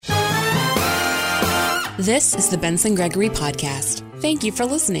This is the Benson Gregory Podcast. Thank you for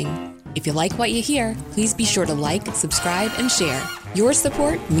listening. If you like what you hear, please be sure to like, subscribe, and share. Your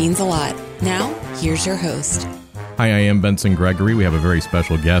support means a lot. Now, here's your host. Hi, I am Benson Gregory. We have a very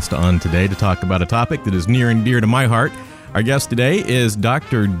special guest on today to talk about a topic that is near and dear to my heart. Our guest today is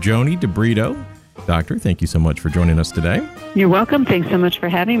Dr. Joni DeBrito. Doctor, thank you so much for joining us today. You're welcome. Thanks so much for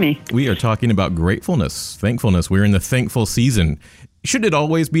having me. We are talking about gratefulness, thankfulness. We're in the thankful season. Should it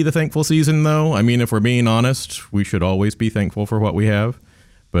always be the thankful season, though? I mean, if we're being honest, we should always be thankful for what we have.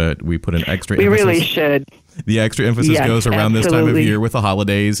 But we put an extra emphasis. We really should. The extra emphasis goes around this time of year with the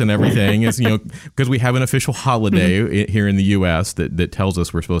holidays and everything. It's, because we have an official holiday here in the U.S. that tells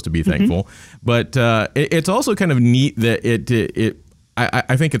us we're supposed to be thankful. But it's also kind of neat that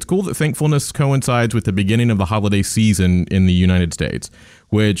I think it's cool that thankfulness coincides with the beginning of the holiday season in the United States,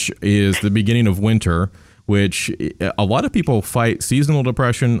 which is the beginning of winter, which a lot of people fight seasonal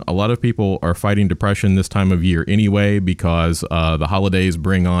depression. A lot of people are fighting depression this time of year anyway, because the holidays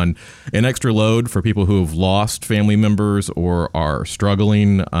bring on an extra load for people who have lost family members or are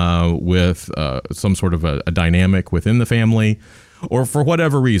struggling with some sort of a dynamic within the family. Or for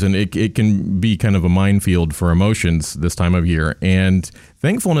whatever reason, it can be kind of a minefield for emotions this time of year. And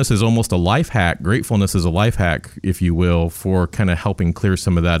thankfulness is almost a life hack. Gratefulness is a life hack, if you will, for kind of helping clear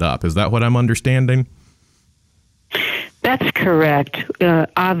some of that up. Is that what I'm understanding? That's correct.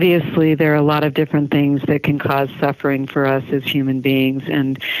 Obviously, there are a lot of different things that can cause suffering for us as human beings.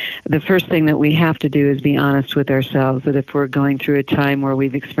 And the first thing that we have to do is be honest with ourselves, that if we're going through a time where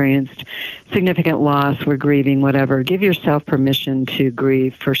we've experienced significant loss, we're grieving, whatever, give yourself permission to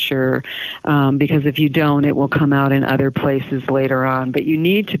grieve for sure. Because if you don't, it will come out in other places later on. But you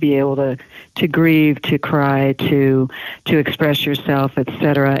need to be able to grieve, to cry, to express yourself,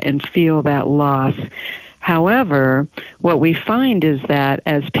 etc., and feel that loss. However, what we find is that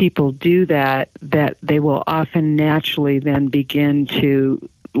as people do that they will often naturally then begin to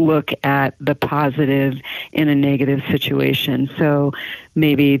look at the positive in a negative situation. So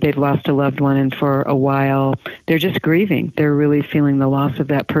maybe they've lost a loved one, and for a while they're just grieving. They're really feeling the loss of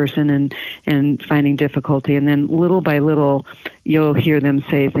that person and finding difficulty. And then little by little, you'll hear them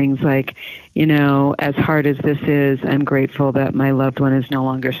say things like, as hard as this is, I'm grateful that my loved one is no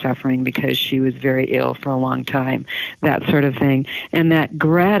longer suffering because she was very ill for a long time, that sort of thing. And that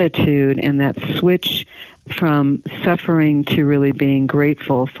gratitude and that switch from suffering to really being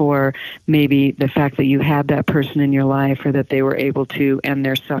grateful for maybe the fact that you had that person in your life, or that they were able to end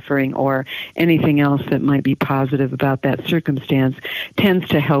their suffering, or anything else that might be positive about that circumstance, tends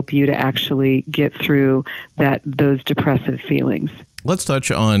to help you to actually get through those depressive feelings. Let's touch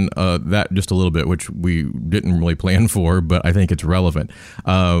on that just a little bit, which we didn't really plan for, but I think it's relevant.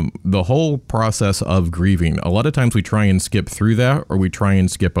 The whole process of grieving, a lot of times we try and skip through that, or we try and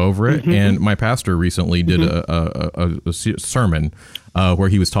skip over it. And my pastor recently did a sermon where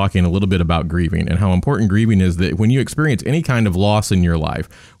he was talking a little bit about grieving and how important grieving is, that when you experience any kind of loss in your life,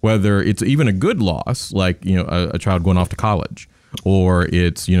 whether it's even a good loss, like a child going off to college, or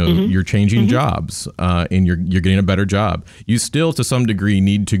it's, you're changing jobs and you're getting a better job, you still to some degree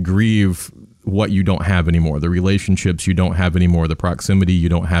need to grieve what you don't have anymore, the relationships you don't have anymore, the proximity you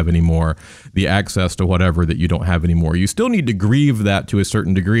don't have anymore, the access to whatever that you don't have anymore. You still need to grieve that to a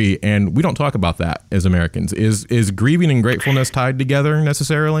certain degree, and we don't talk about that as Americans. Is grieving and gratefulness tied together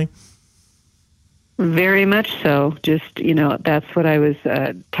necessarily? Very much so. Just, that's what I was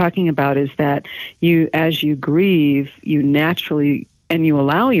talking about, is that as you grieve, you naturally, and you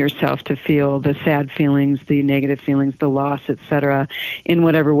allow yourself to feel the sad feelings, the negative feelings, the loss, etc., in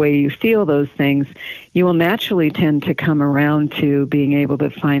whatever way you feel those things, you will naturally tend to come around to being able to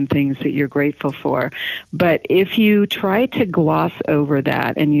find things that you're grateful for. But if you try to gloss over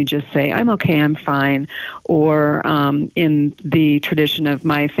that and you just say, I'm okay, I'm fine, or in the tradition of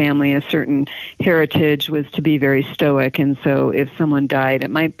my family, a certain heritage was to be very stoic, and so if someone died,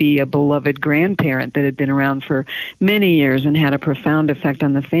 it might be a beloved grandparent that had been around for many years and had a profound effect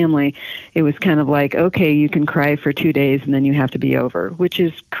on the family. It was kind of like, okay, you can cry for 2 days and then you have to be over, which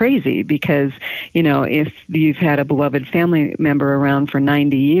is crazy because, if you've had a beloved family member around for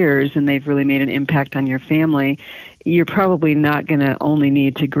 90 years and they've really made an impact on your family, you're probably not going to only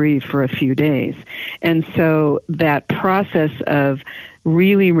need to grieve for a few days. And so that process of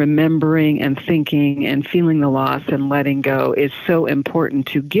really remembering and thinking and feeling the loss and letting go is so important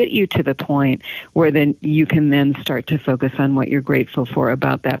to get you to the point where then you can then start to focus on what you're grateful for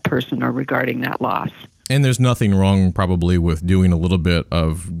about that person or regarding that loss. And there's nothing wrong probably with doing a little bit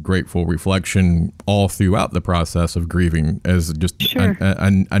of grateful reflection all throughout the process of grieving as just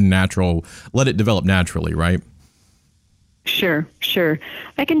a natural, let it develop naturally, right? Sure.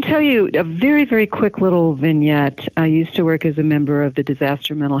 I can tell you a very, very quick little vignette. I used to work as a member of the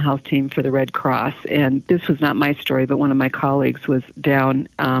disaster mental health team for the Red Cross, and this was not my story, but one of my colleagues was down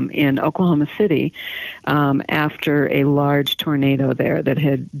in Oklahoma City after a large tornado there that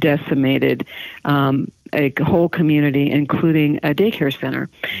had decimated a whole community, including a daycare center.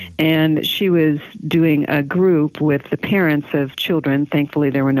 And she was doing a group with the parents of children.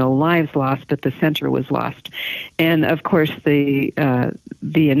 Thankfully, there were no lives lost, but the center was lost. And of course, the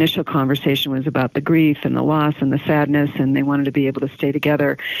initial conversation was about the grief and the loss and the sadness, and they wanted to be able to stay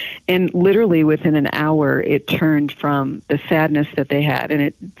together. And literally within an hour, it turned from the sadness that they had,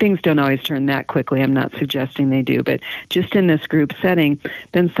 and things don't always turn that quickly. I'm not suggesting they do, but just in this group setting,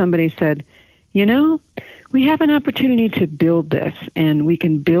 then somebody said, we have an opportunity to build this, and we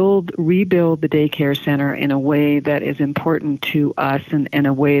can rebuild the daycare center in a way that is important to us and in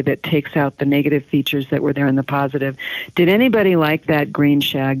a way that takes out the negative features that were there in the positive. Did anybody like that green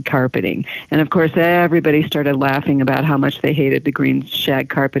shag carpeting? And of course, everybody started laughing about how much they hated the green shag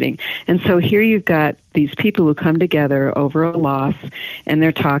carpeting. And so here you've got these people who come together over a loss, and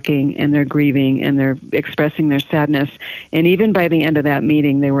they're talking and they're grieving and they're expressing their sadness. And even by the end of that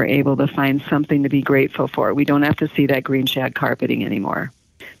meeting, they were able to find something to be grateful for. We don't have to see that green shag carpeting anymore.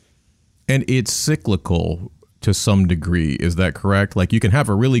 And it's cyclical to some degree. Is that correct? Like, you can have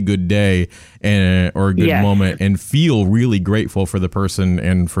a really good day or a good moment and feel really grateful for the person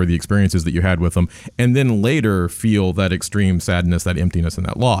and for the experiences that you had with them, and then later feel that extreme sadness, that emptiness, and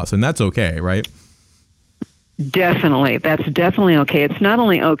that loss. And that's okay, right? Definitely. That's definitely okay. It's not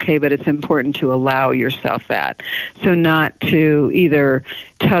only okay, but it's important to allow yourself that. So not to either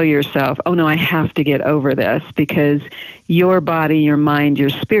tell yourself, oh no, I have to get over this, because your body, your mind,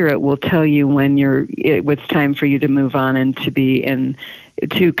 your spirit will tell you when it's time for you to move on and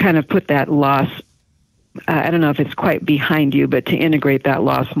to kind of put that loss, I don't know if it's quite behind you, but to integrate that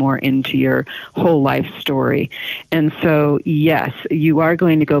loss more into your whole life story. And so, yes, you are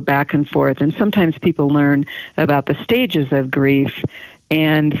going to go back and forth. And sometimes people learn about the stages of grief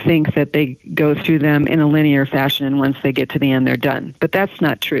and think that they go through them in a linear fashion, and once they get to the end, they're done. But that's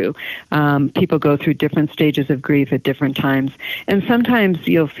not true. People go through different stages of grief at different times. And sometimes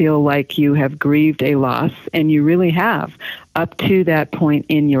you'll feel like you have grieved a loss, and you really have up to that point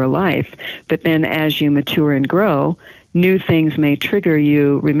in your life. But then as you mature and grow, new things may trigger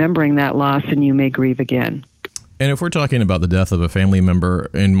you remembering that loss, and you may grieve again. And if we're talking about the death of a family member,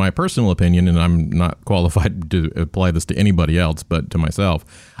 in my personal opinion, and I'm not qualified to apply this to anybody else but to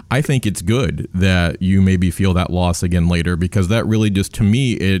myself, I think it's good that you maybe feel that loss again later, because that really just, to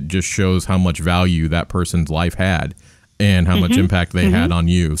me, it just shows how much value that person's life had and how much impact they had on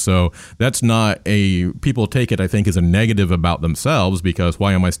you. So that's not people take it, I think, as a negative about themselves, because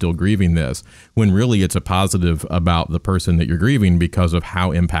why am I still grieving this? When really it's a positive about the person that you're grieving because of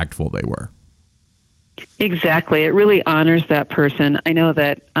how impactful they were. Exactly. It really honors that person. I know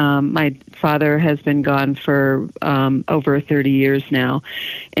that my father has been gone for over 30 years now.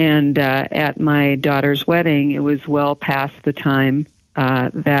 And at my daughter's wedding, it was well past the time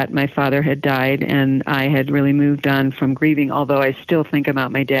that my father had died, and I had really moved on from grieving, although I still think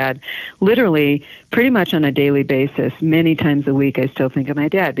about my dad literally pretty much on a daily basis. Many times a week I still think of my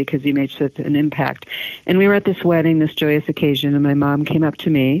dad because he made such an impact. And we were at this wedding, this joyous occasion, and my mom came up to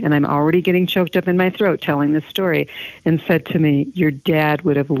me, and I'm already getting choked up in my throat telling this story, and said to me, "Your dad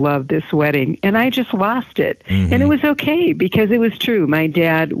would have loved this wedding." And I just lost it. And it was okay, because it was true. My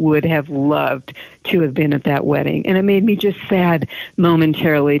dad would have loved to have been at that wedding. And it made me just sad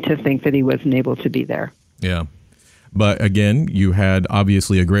momentarily to think that he wasn't able to be there. Yeah. But again, you had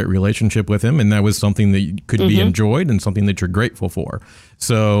obviously a great relationship with him, and that was something that could be enjoyed and something that you're grateful for.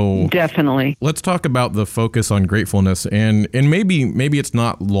 So definitely, let's talk about the focus on gratefulness, and maybe it's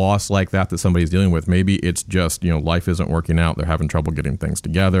not loss like that somebody's dealing with. Maybe it's just, life isn't working out. They're having trouble getting things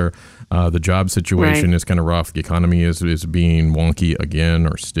together. The job situation is kind of rough. The economy is being wonky again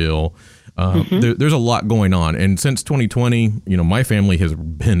or still. There's a lot going on. And since 2020, my family has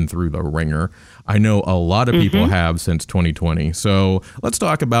been through the ringer. I know a lot of people have since 2020. So let's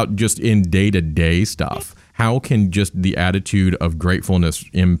talk about just in day-to-day stuff. How can just the attitude of gratefulness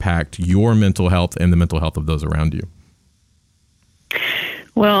impact your mental health and the mental health of those around you?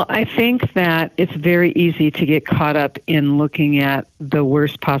 Well, I think that it's very easy to get caught up in looking at the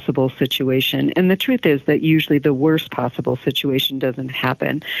worst possible situation. And the truth is that usually the worst possible situation doesn't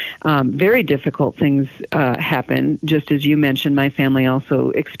happen. Very difficult things happen. Just as you mentioned, my family also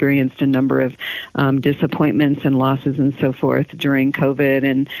experienced a number of disappointments and losses and so forth during COVID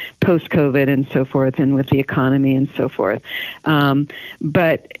and post-COVID and so forth, and with the economy and so forth.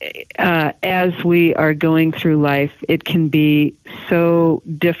 But as we are going through life, it can be so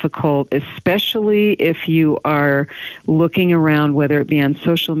difficult, especially if you are looking around, whether it be on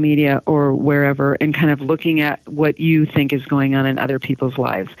social media or wherever, and kind of looking at what you think is going on in other people's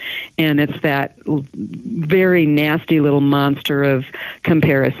lives. And it's that very nasty little monster of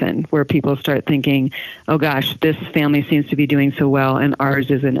comparison where people start thinking, oh gosh, this family seems to be doing so well and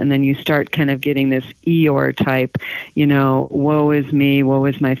ours isn't. And then you start kind of getting this Eeyore type, woe is me, woe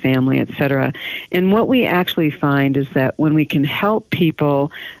is my family, etc. And what we actually find is that when we can help people,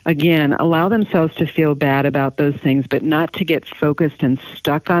 again, allow themselves to feel bad about those things, but not to get focused and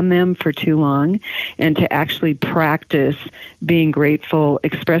stuck on them for too long, and to actually practice being grateful,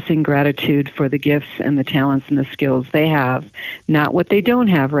 expressing gratitude for the gifts and the talents and the skills they have, not what they don't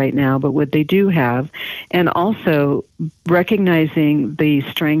have right now, but what they do have, and also recognizing the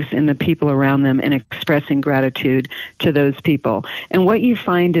strengths in the people around them and expressing gratitude to those people. And what you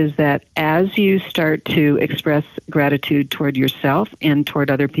find is that as you start to express gratitude toward yourself and toward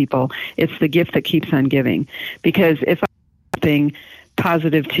other people, it's the gift that keeps on giving. Because if I'm something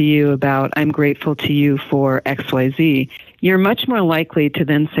positive to you about, I'm grateful to you for XYZ, you're much more likely to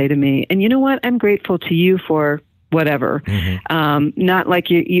then say to me, and you know what, I'm grateful to you for whatever. Mm-hmm. Not like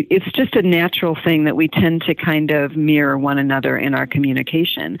it's just a natural thing that we tend to kind of mirror one another in our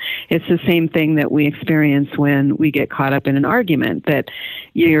communication. It's the same thing that we experience when we get caught up in an argument, that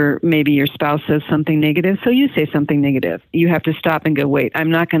maybe your spouse says something negative, so you say something negative. You have to stop and go, wait, I'm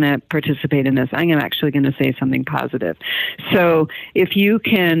not going to participate in this. I'm actually going to say something positive. So if you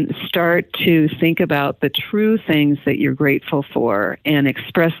can start to think about the true things that you're grateful for and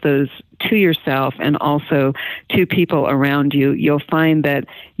express those to yourself and also to people around you, you'll find that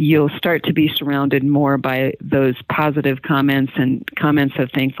you'll start to be surrounded more by those positive comments and comments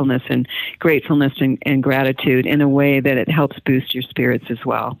of thankfulness and gratefulness and gratitude in a way that it helps boost your spirits as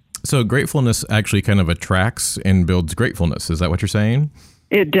well. So gratefulness actually kind of attracts and builds gratefulness. Is that what you're saying?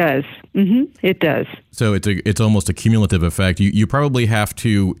 It does. Mm-hmm. It does. So it's almost a cumulative effect. You probably have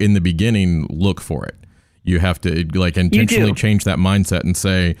to, in the beginning, look for it. You have to intentionally change that mindset and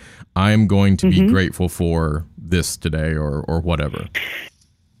say, I'm going to be grateful for this today or whatever.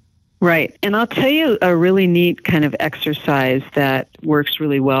 Right. And I'll tell you a really neat kind of exercise that works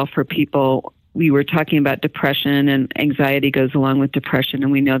really well for people. We were talking about depression, and anxiety goes along with depression,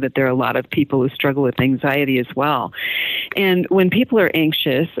 and we know that there are a lot of people who struggle with anxiety as well. And when people are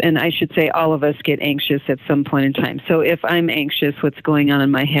anxious, and I should say all of us get anxious at some point in time. So if I'm anxious, what's going on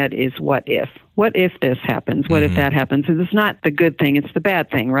in my head is what if? What if this happens? What if that happens? And it's not the good thing, it's the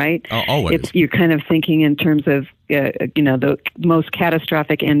bad thing, right? Always. You're kind of thinking in terms of, the most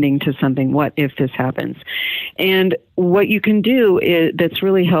catastrophic ending to something. What if this happens? And what you can do that's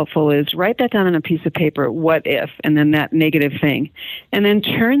really helpful is write that down on a piece of paper, what if, and then that negative thing. And then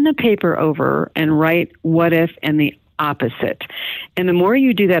turn the paper over and write what if and the opposite. And the more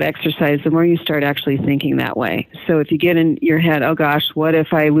you do that exercise, the more you start actually thinking that way. So if you get in your head, oh gosh, what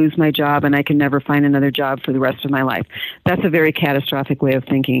if I lose my job and I can never find another job for the rest of my life? That's a very catastrophic way of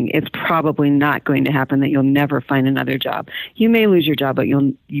thinking. It's probably not going to happen that you'll never find another job. You may lose your job, but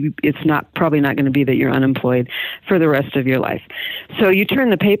it's probably not going to be that you're unemployed for the rest of your life. So you turn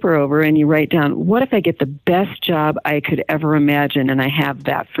the paper over and you write down, what if I get the best job I could ever imagine and I have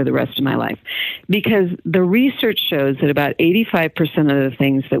that for the rest of my life? Because the research shows that about 85% of the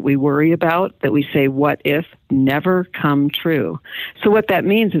things that we worry about, that we say, what if, never come true. So what that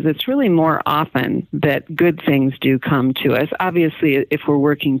means is it's really more often that good things do come to us. Obviously, if we're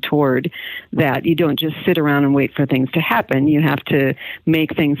working toward that, you don't just sit around and wait for things to happen. You have to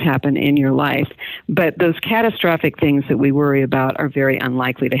make things happen in your life. But those catastrophic things that we worry about are very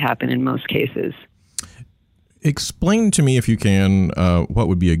unlikely to happen in most cases. Explain to me, if you can, what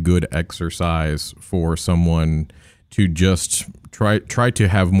would be a good exercise for someone to just try to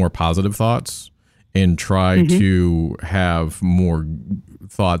have more positive thoughts and try to have more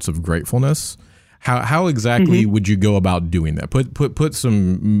thoughts of gratefulness. How exactly would you go about doing that?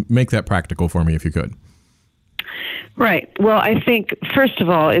 Make that practical for me if you could. Right. Well, I think, first of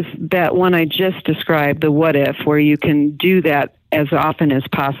all, is that one I just described, the what if, where you can do that as often as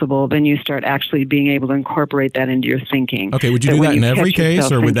possible, then you start actually being able to incorporate that into your thinking. Okay, would you do that in every case,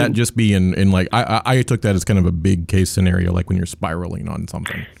 or would that just be in like, I took that as kind of a big case scenario, like when you're spiraling on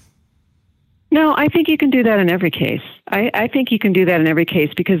something? No, I think you can do that in every case. I think you can do that in every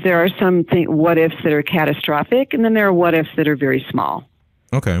case because there are some what ifs that are catastrophic, and then there are what ifs that are very small.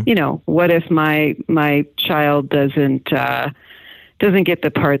 Okay. You know, what if my child doesn't get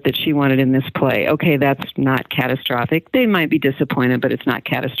the part that she wanted in this play? Okay, that's not catastrophic. They might be disappointed, but it's not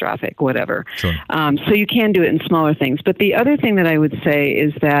catastrophic, whatever. Sure. So you can do it in smaller things. But the other thing that I would say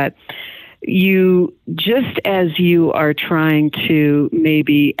is that you, just as you are trying to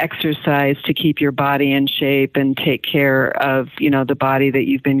maybe exercise to keep your body in shape and take care of, the body that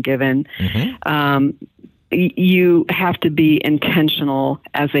you've been given, you have to be intentional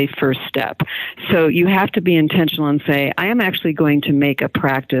as a first step. So you have to be intentional and say, I am actually going to make a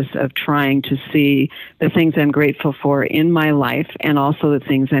practice of trying to see the things I'm grateful for in my life and also the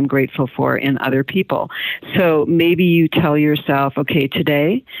things I'm grateful for in other people. So maybe you tell yourself, okay,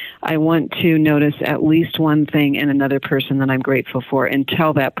 today I want to notice at least one thing in another person that I'm grateful for, and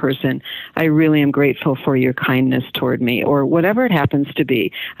tell that person, I really am grateful for your kindness toward me, or whatever it happens to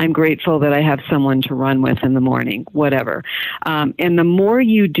be. I'm grateful that I have someone to run with in the morning, whatever. And the more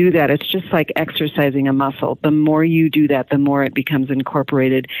you do that, it's just like exercising a muscle. The more you do that, the more it becomes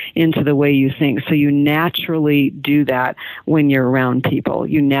incorporated into the way you think. So you naturally do that when you're around people.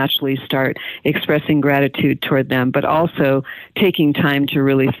 You naturally start expressing gratitude toward them, but also taking time to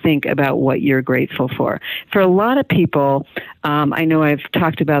really think about what you're grateful for. For a lot of people, I know I've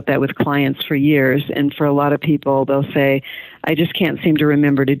talked about that with clients for years, and for a lot of people, they'll say, I just can't seem to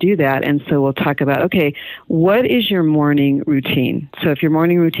remember to do that. And so we'll talk about, okay, what is your morning routine? So if your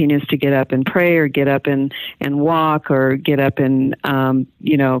morning routine is to get up and pray, or get up and walk, or get up and,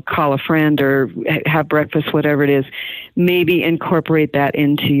 call a friend or have breakfast, whatever it is, maybe incorporate that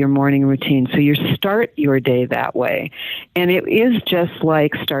into your morning routine. So you start your day that way. And it is just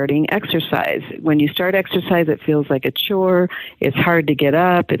like starting exercise. When you start exercise, it feels like a chore. It's hard to get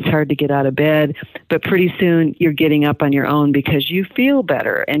up. It's hard to get out of bed. But pretty soon you're getting up on your own because you feel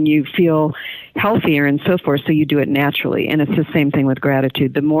better and you feel healthier and so forth. So you do it naturally. And it's the same thing with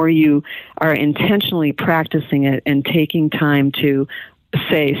gratitude. The more you are intentionally practicing it and taking time to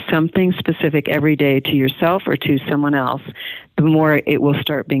say something specific every day to yourself or to someone else, the more it will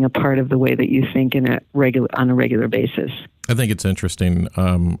start being a part of the way that you think on a regular basis. I think it's interesting.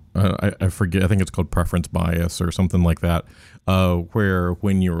 I forget. I think it's called preference bias or something like that, where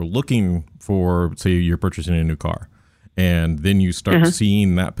when you're looking for, say, you're purchasing a new car, and then you start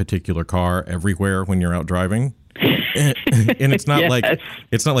seeing that particular car everywhere when you're out driving. And it's not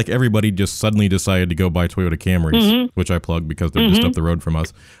like everybody just suddenly decided to go buy Toyota Camrys, which I plug because they're just up the road from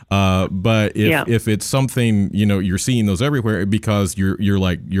us. But if it's something, you're seeing those everywhere because you're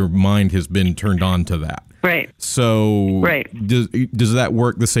like, your mind has been turned on to that. Right. So does that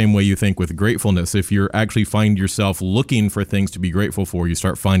work the same way you think with gratefulness? If you actually find yourself looking for things to be grateful for, you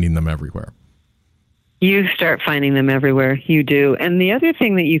start finding them everywhere. You start finding them everywhere. You do. And the other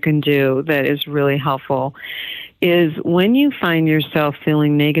thing that you can do that is really helpful is when you find yourself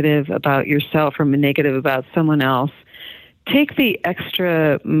feeling negative about yourself or negative about someone else, take the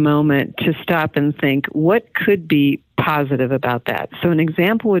extra moment to stop and think, what could be positive about that? So an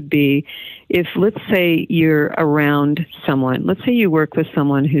example would be if, let's say, you're around someone. Let's say you work with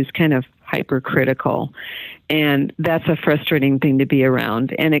someone who's kind of hypercritical, and that's a frustrating thing to be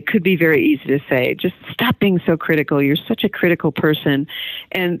around. And it could be very easy to say, just stop being so critical. You're such a critical person.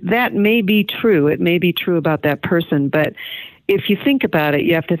 And that may be true. It may be true about that person. But if you think about it,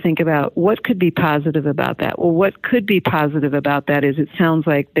 you have to think about what could be positive about that. Well, what could be positive about that is it sounds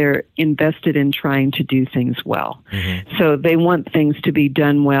like they're invested in trying to do things well. So they want things to be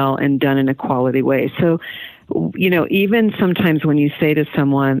done well and done in a quality way. So even sometimes when you say to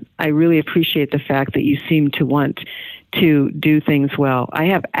someone, I really appreciate the fact that you seem to want to do things well. I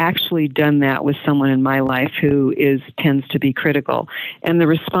have actually done that with someone in my life who tends to be critical. And the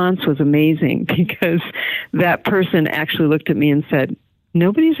response was amazing because that person actually looked at me and said,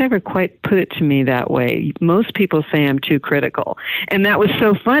 nobody's ever quite put it to me that way. Most people say I'm too critical. And that was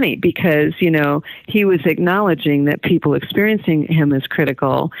so funny because, he was acknowledging that people experiencing him as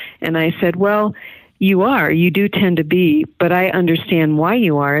critical. And I said, well, You do tend to be, but I understand why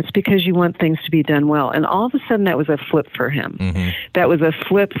you are. It's because you want things to be done well. And all of a sudden that was a flip for him. Mm-hmm. That was a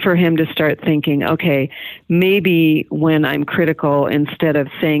flip for him to start thinking, okay, maybe when I'm critical, instead of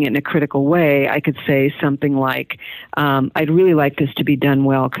saying it in a critical way, I could say something like, I'd really like this to be done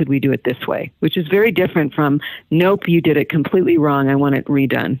well. Could we do it this way? Which is very different from, nope, you did it completely wrong. I want it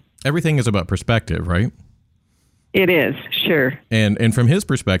redone. Everything is about perspective, right? It is, sure. And from his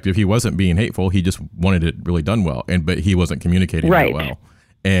perspective, he wasn't being hateful. He just wanted it really done well, but he wasn't communicating that well.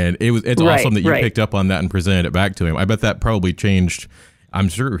 And it's awesome that you picked up on that and presented it back to him. I bet that probably changed, I'm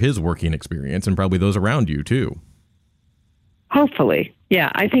sure, his working experience and probably those around you too. Hopefully. Yeah,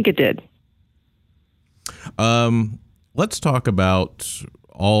 I think it did. Let's talk about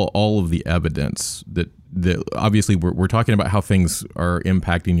all of the evidence that obviously we're talking about how things are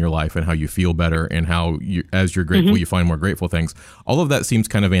impacting your life and how you feel better and how you, as you're grateful, you find more grateful things. All of that seems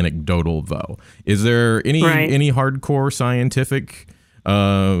kind of anecdotal, though. Is there any hardcore scientific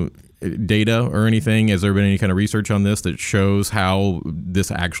data or anything? Has there been any kind of research on this that shows how this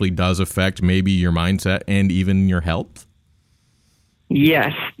actually does affect maybe your mindset and even your health?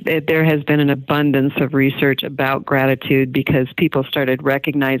 Yes, there has been an abundance of research about gratitude because people started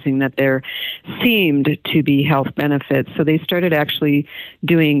recognizing that there seemed to be health benefits. So they started actually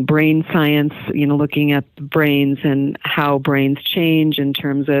doing brain science, looking at the brains and how brains change in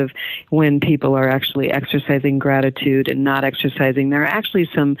terms of when people are actually exercising gratitude and not exercising. There are actually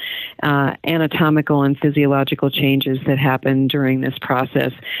some anatomical and physiological changes that happen during this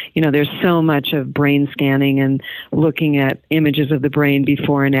process. There's so much of brain scanning and looking at images of the brain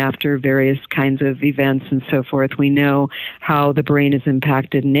before and after various kinds of events and so forth. We know how the brain is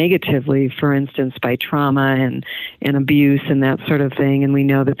impacted negatively, for instance, by trauma and abuse and that sort of thing. And we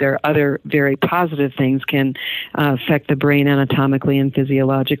know that there are other very positive things can affect the brain anatomically and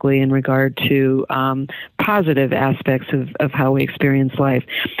physiologically in regard to positive aspects of how we experience life.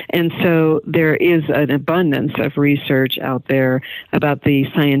 And so there is an abundance of research out there about the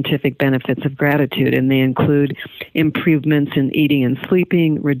scientific benefits of gratitude, and they include improvements in eating and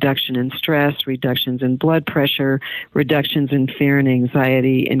sleeping, reduction in stress, reductions in blood pressure, reductions in fear and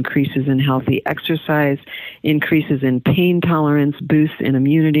anxiety, increases in healthy exercise, increases in pain tolerance, boosts in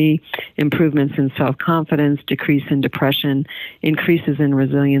immunity, improvements in self-confidence, decrease in depression, increases in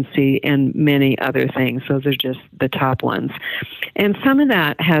resiliency, and many other things. Those are just the top ones. And some of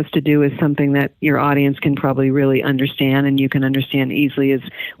that has to do with something that your audience can probably really understand and you can understand easily, is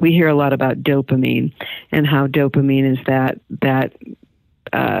we hear a lot about dopamine and how dopamine is that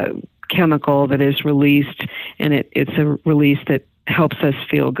chemical that is released, and it's a release that helps us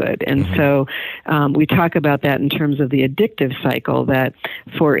feel good. And so we talk about that in terms of the addictive cycle, that,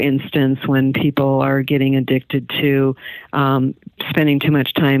 for instance, when people are getting addicted to spending too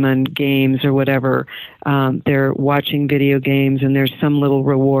much time on games or whatever, they're watching video games and there's some little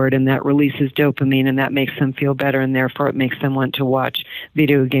reward and that releases dopamine and that makes them feel better, and therefore it makes them want to watch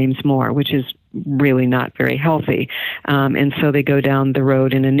video games more, which is really not very healthy. And so they go down the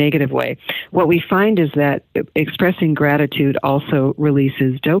road in a negative way. What we find is that expressing gratitude also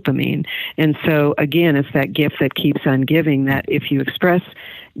releases dopamine. And so, again, it's that gift that keeps on giving, that if you express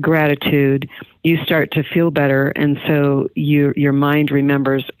gratitude, you start to feel better. And so your mind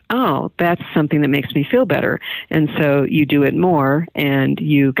remembers, oh, that's something that makes me feel better. And so you do it more and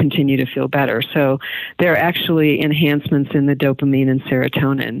you continue to feel better. So there are actually enhancements in the dopamine and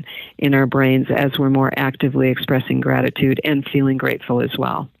serotonin in our brains as we're more actively expressing gratitude and feeling grateful as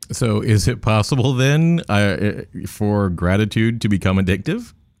well. So is it possible then for gratitude to become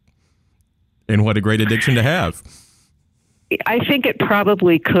addictive? And what a great addiction to have. I think it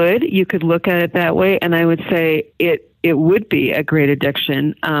probably could. You could look at it that way, and I would say it would be a great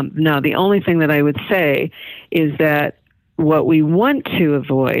addiction. Now, the only thing that I would say is that what we want to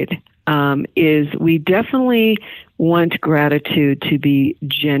avoid is we definitely want gratitude to be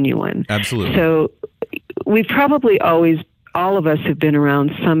genuine. Absolutely. So we probably always, all of us have been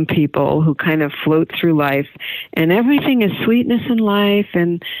around some people who kind of float through life and everything is sweetness in life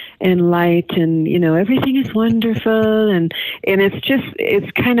and light and, everything is wonderful. And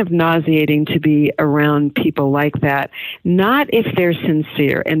it's kind of nauseating to be around people like that. Not if they're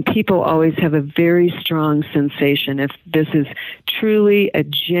sincere. And people always have a very strong sensation. If this is truly a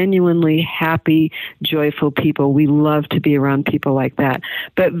genuinely happy, joyful people, we love to be around people like that.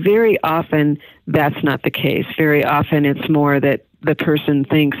 But very often, that's not the case. Very often it's more that the person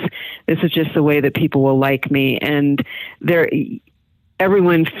thinks this is just the way that people will like me. And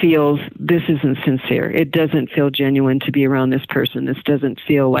everyone feels this isn't sincere. It doesn't feel genuine to be around this person. This doesn't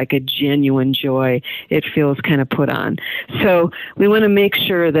feel like a genuine joy. It feels kind of put on. So we want to make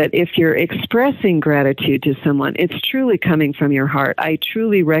sure that if you're expressing gratitude to someone, it's truly coming from your heart. I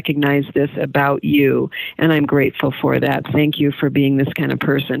truly recognize this about you, and I'm grateful for that. Thank you for being this kind of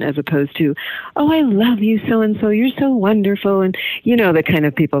person, as opposed to, oh, I love you so-and-so. You're so wonderful. And you know the kind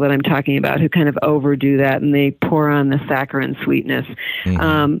of people that I'm talking about who kind of overdo that and they pour on the saccharine sweetness.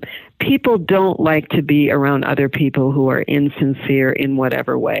 Mm-hmm. People don't like to be around other people who are insincere in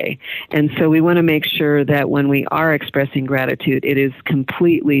whatever way. And so we want to make sure that when we are expressing gratitude, it is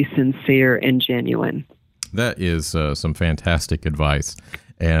completely sincere and genuine. That is some fantastic advice.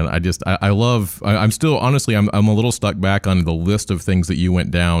 And I'm still, honestly, I'm a little stuck back on the list of things that you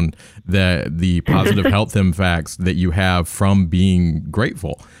went down, that the positive health impacts that you have from being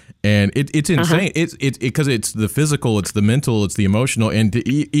grateful. And it's insane. It's because it's the physical, it's the mental, it's the emotional, and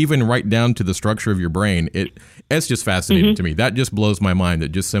even right down to the structure of your brain. It's just fascinating to me. That just blows my mind that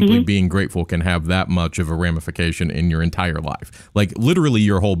just simply being grateful can have that much of a ramification in your entire life, like literally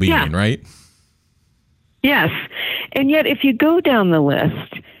your whole being, right? Yes. And yet, if you go down the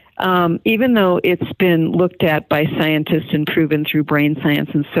list, even though it's been looked at by scientists and proven through brain science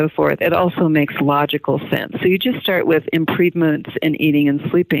and so forth, it also makes logical sense. So you just start with improvements in eating and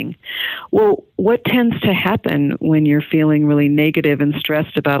sleeping. Well, what tends to happen when you're feeling really negative and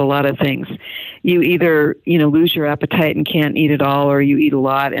stressed about a lot of things? You either, lose your appetite and can't eat at all, or you eat a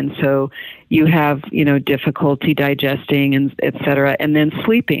lot, and so you have, difficulty digesting, and et cetera, and then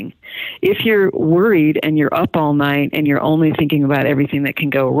sleeping. If you're worried and you're up all night and you're only thinking about everything that can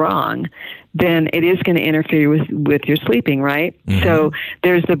go wrong, then it is going to interfere with your sleeping, right? Mm-hmm. So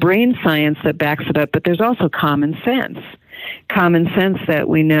there's the brain science that backs it up, but there's also common sense. Common sense that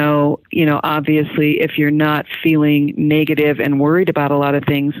we know, obviously, if you're not feeling negative and worried about a lot of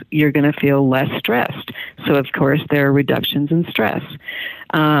things, you're going to feel less stressed. So, of course, there are reductions in stress.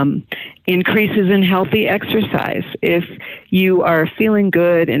 Increases in healthy exercise. If you are feeling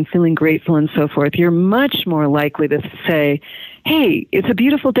good and feeling grateful and so forth, you're much more likely to say, hey, it's a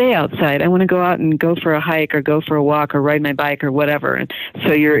beautiful day outside. I want to go out and go for a hike or go for a walk or ride my bike or whatever. And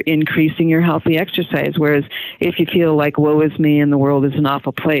so you're increasing your healthy exercise. Whereas if you feel like, woe is me and the world is an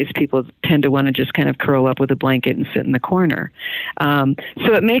awful place, people tend to want to just kind of curl up with a blanket and sit in the corner. So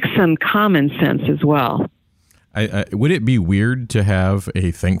it makes some common sense as well. Would it be weird to have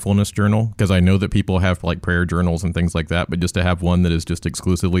a thankfulness journal? Because I know that people have like prayer journals and things like that, but just to have one that is just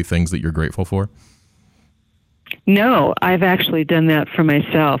exclusively things that you're grateful for? No, I've actually done that for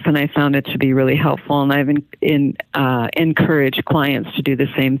myself, and I found it to be really helpful, and I've encouraged clients to do the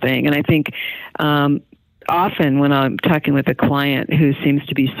same thing. And I think often when I'm talking with a client who seems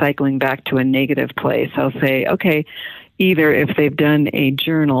to be cycling back to a negative place, I'll say, okay, either if they've done a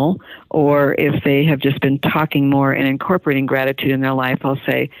journal or if they have just been talking more and incorporating gratitude in their life, I'll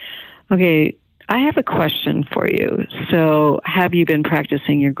say, okay, I have a question for you. So have you been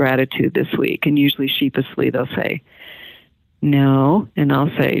practicing your gratitude this week? And usually sheepishly they'll say, no. And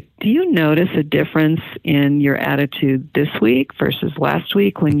I'll say, do you notice a difference in your attitude this week versus last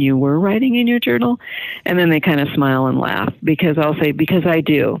week when you were writing in your journal? And then they kind of smile and laugh, because I'll say, because I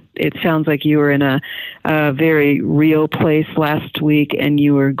do. It sounds like you were in a very real place last week and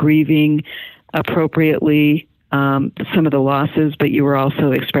you were grieving appropriately some of the losses, but you were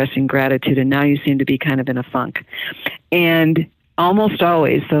also expressing gratitude, and now you seem to be kind of in a funk. And almost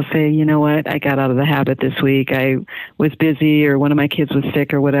always they'll say, you know what, I got out of the habit this week. I was busy, or one of my kids was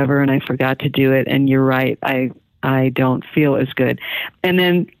sick or whatever, and I forgot to do it. And you're right, I don't feel as good. And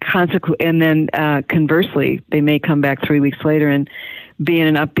then conversely, they may come back 3 weeks later and be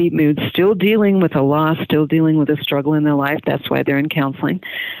in an upbeat mood, still dealing with a loss, still dealing with a struggle in their life. That's why they're in counseling.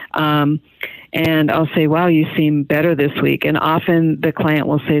 And I'll say, wow, you seem better this week. And often the client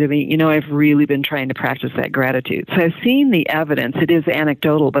will say to me, I've really been trying to practice that gratitude. So I've seen the evidence. It is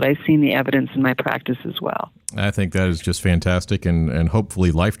anecdotal, but I've seen the evidence in my practice as well. I think that is just fantastic and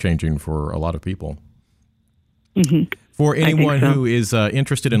hopefully life-changing for a lot of people. Mm-hmm. For anyone who is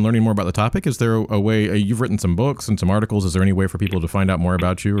interested in learning more about the topic, is there a way, you've written some books and some articles, is there any way for people to find out more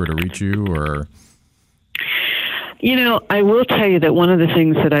about you or to reach you, or? I will tell you that one of the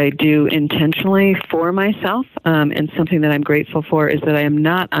things that I do intentionally for myself, and something that I'm grateful for, is that I am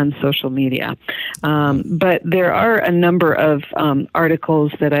not on social media. But there are a number of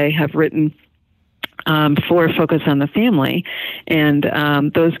articles that I have written for Focus on the Family, and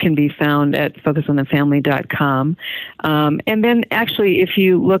those can be found at focusonthefamily.com. And then actually, if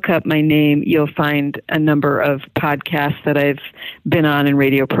you look up my name, you'll find a number of podcasts that I've been on and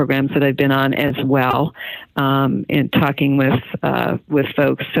radio programs that I've been on as well, in talking with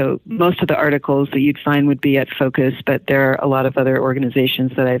folks. So most of the articles that you'd find would be at Focus, but there are a lot of other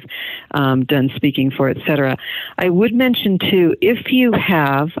organizations that I've done speaking for, et cetera. I would mention, too, if you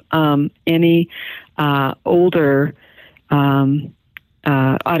have any older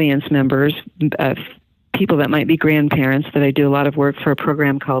audience members, people that might be grandparents, that I do a lot of work for a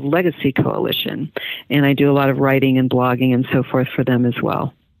program called Legacy Coalition, and I do a lot of writing and blogging and so forth for them as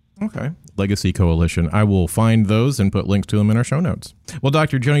well. Okay. Legacy Coalition. I will find those and put links to them in our show notes. Well,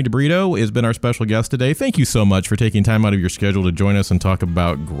 Dr. Joni DeBrito has been our special guest today. Thank you so much for taking time out of your schedule to join us and talk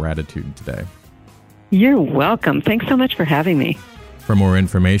about gratitude today. You're welcome. Thanks so much for having me. For more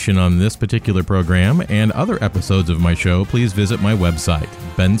information on this particular program and other episodes of my show, please visit my website,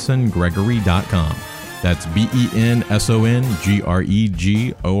 bensongregory.com. That's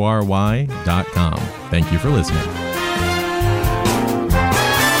BENSONGREGORY.com. Thank you for listening.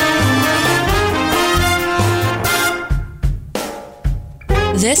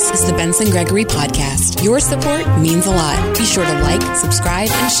 This is the Benson Gregory Podcast. Your support means a lot. Be sure to like, subscribe,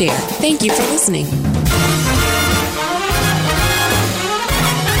 and share. Thank you for listening.